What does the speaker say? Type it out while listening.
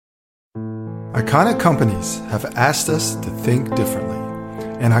Iconic companies have asked us to think differently,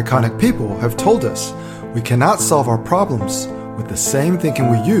 and iconic people have told us we cannot solve our problems with the same thinking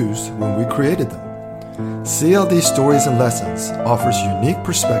we used when we created them. CLD Stories and Lessons offers unique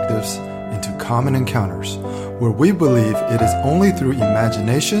perspectives into common encounters where we believe it is only through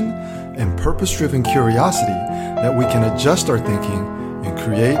imagination and purpose-driven curiosity that we can adjust our thinking and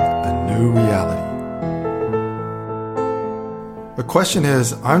create a new reality. The question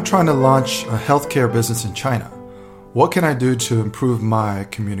is, I'm trying to launch a healthcare business in China. What can I do to improve my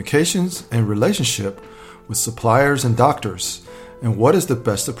communications and relationship with suppliers and doctors? And what is the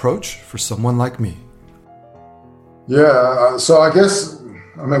best approach for someone like me? Yeah, so I guess,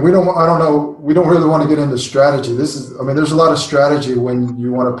 we don't really want to get into strategy. There's a lot of strategy when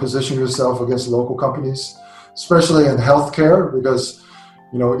you want to position yourself against local companies, especially in healthcare, because,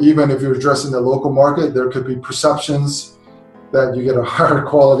 even if you're addressing the local market, there could be perceptions that you get a higher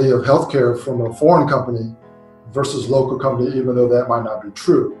quality of healthcare from a foreign company versus local company, even though that might not be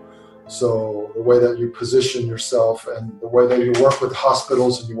true. So the way that you position yourself and the way that you work with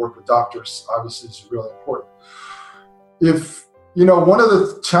hospitals and you work with doctors, obviously is really important. One of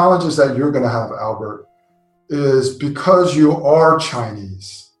the challenges that you're going to have, Albert, is because you are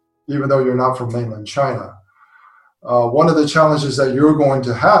Chinese, even though you're not from mainland China, one of the challenges that you're going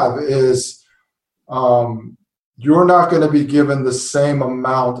to have is you're not going to be given the same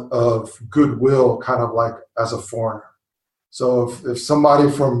amount of goodwill kind of like as a foreigner. So if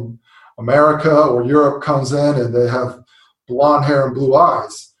somebody from America or Europe comes in and they have blonde hair and blue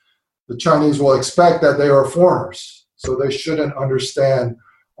eyes, the Chinese will expect that they are foreigners. So they shouldn't understand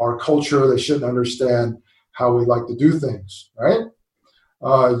our culture. They shouldn't understand how we like to do things, right?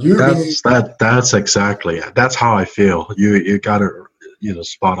 That's exactly, that's how I feel. You got it,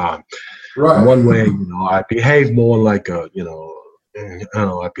 spot on. Right. One way, I behave more like I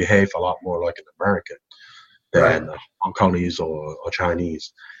behave a lot more like an American than Hong Kongese or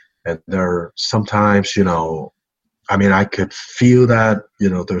Chinese. And there sometimes, I could feel that,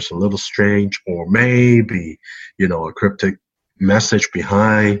 there's a little strange or maybe, a cryptic message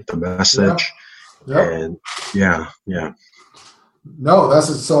behind the message. Yeah. And yeah. No,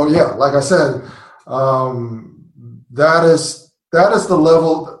 like I said, that is the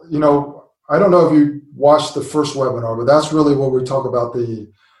level, I don't know if you watched the first webinar, but that's really where we talk about the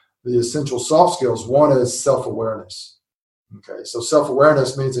essential soft skills. One is self-awareness. Okay, so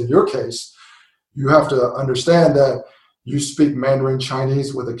self-awareness means in your case, you have to understand that you speak Mandarin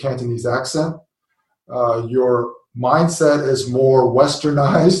Chinese with a Cantonese accent. Your mindset is more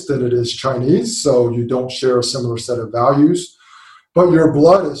westernized than it is Chinese, so you don't share a similar set of values, but your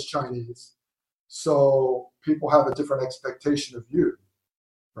blood is Chinese. So people have a different expectation of you.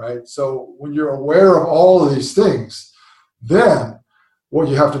 Right. So when you're aware of all of these things, then what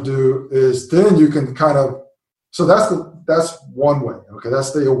you have to do is then you can so that's one way. Okay.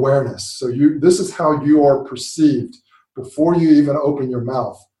 That's the awareness. So this is how you are perceived before you even open your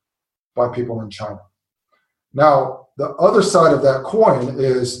mouth by people in China. Now, the other side of that coin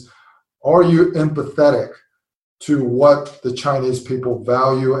is, are you empathetic to what the Chinese people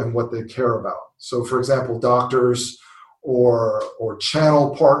value and what they care about? So for example, doctors, or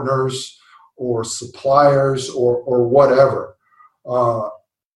channel partners or suppliers or whatever.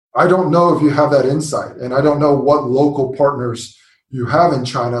 I don't know if you have that insight, and I don't know what local partners you have in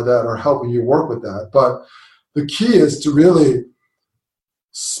China that are helping you work with that. But the key is to really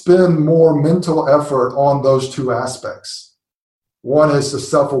spend more mental effort on those two aspects. One is the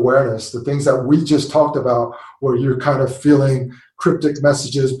self-awareness, the things that we just talked about, where you're kind of feeling cryptic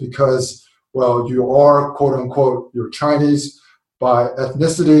messages because you are, quote unquote, you're Chinese by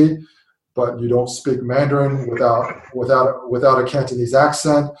ethnicity, but you don't speak Mandarin without a Cantonese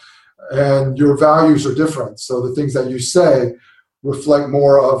accent, and your values are different. So the things that you say reflect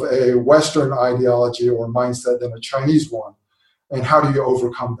more of a Western ideology or mindset than a Chinese one. And how do you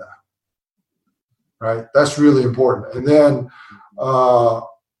overcome that? Right? That's really important. And then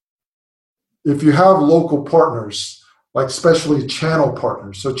if you have local partners, like especially channel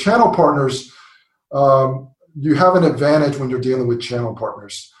partners. So channel partners, you have an advantage when you're dealing with channel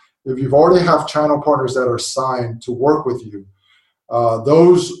partners. If you've already have channel partners that are signed to work with you,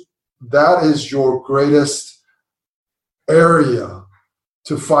 that is your greatest area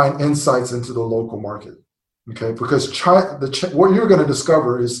to find insights into the local market. Okay, because what you're going to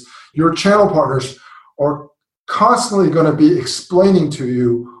discover is your channel partners are constantly going to be explaining to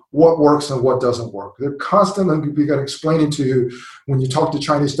you what works and what doesn't work. They're constantly explaining to you, when you talk to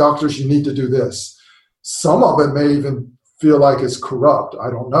Chinese doctors, you need to do this. Some of it may even feel like it's corrupt. I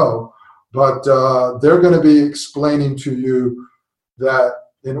don't know. But they're going to be explaining to you that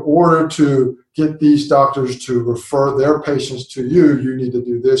in order to get these doctors to refer their patients to you, you need to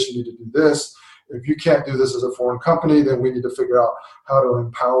do this, you need to do this. If you can't do this as a foreign company, then we need to figure out how to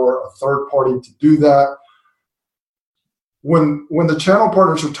empower a third party to do that. When the channel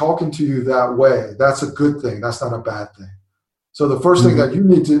partners are talking to you that way, that's a good thing. That's not a bad thing. So the first thing that you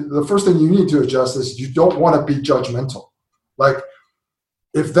need to adjust is you don't want to be judgmental. Like,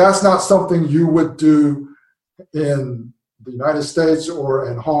 if that's not something you would do in the United States or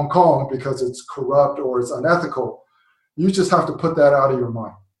in Hong Kong because it's corrupt or it's unethical, you just have to put that out of your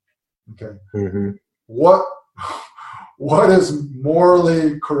mind. Okay. What is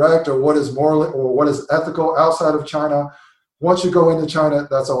morally correct or what is morally or what is ethical outside of China? Once you go into China,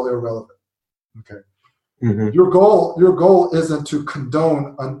 that's all irrelevant. Okay. Your goal isn't to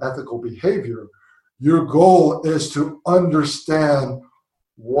condone unethical behavior. Your goal is to understand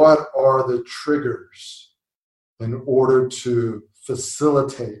what are the triggers in order to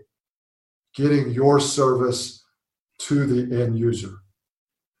facilitate getting your service to the end user.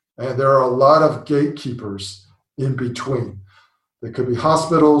 And there are a lot of gatekeepers in between. There could be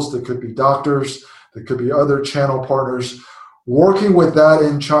hospitals, there could be doctors, there could be other channel partners. Working with that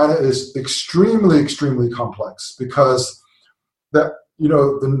in China is extremely, extremely complex because the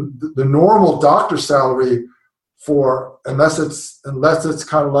normal doctor salary for unless it's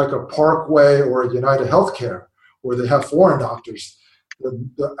kind of like a Parkway or a United Healthcare where they have foreign doctors,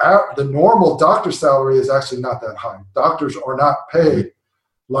 the normal doctor salary is actually not that high. Doctors are not paid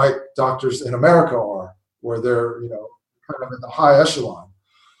like doctors in America are, where they're kind of in the high echelon.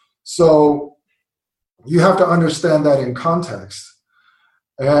 So you have to understand that in context,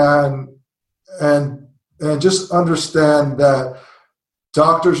 and just understand that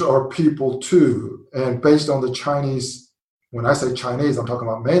doctors are people too. And based on the Chinese, when I say Chinese, I'm talking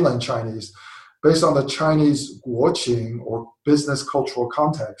about mainland Chinese, based on the Chinese guoqing or business cultural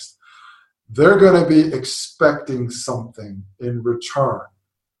context, they're going to be expecting something in return.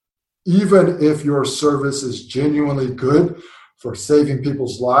 Even if your service is genuinely good for saving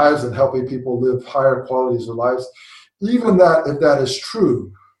people's lives and helping people live higher qualities of lives, even that, if that is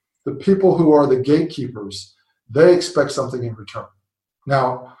true, the people who are the gatekeepers, they expect something in return.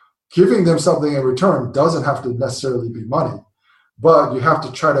 Now, giving them something in return doesn't have to necessarily be money, but you have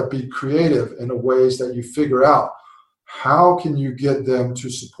to try to be creative in the ways that you figure out how can you get them to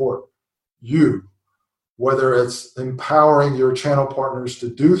support you, whether it's empowering your channel partners to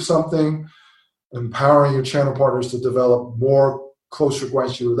do something, empowering your channel partners to develop more closer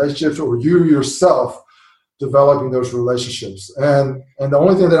guanxi relationships, or you yourself developing those relationships. And the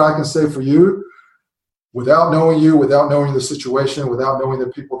only thing that I can say for you, without knowing the situation, without knowing the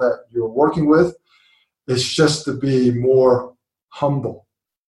people that you're working with, is just to be more humble.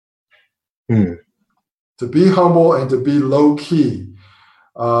 To be humble and to be low key,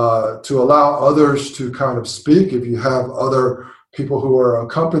 to allow others to kind of speak. If you have other people who are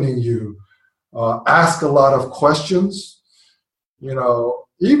accompanying you, ask a lot of questions,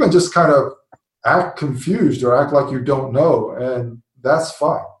 even just kind of act confused or act like you don't know, and that's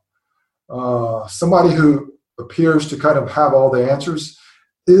fine. Somebody who appears to kind of have all the answers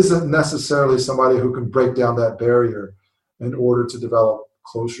isn't necessarily somebody who can break down that barrier in order to develop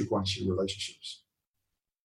closer guanxi relationships.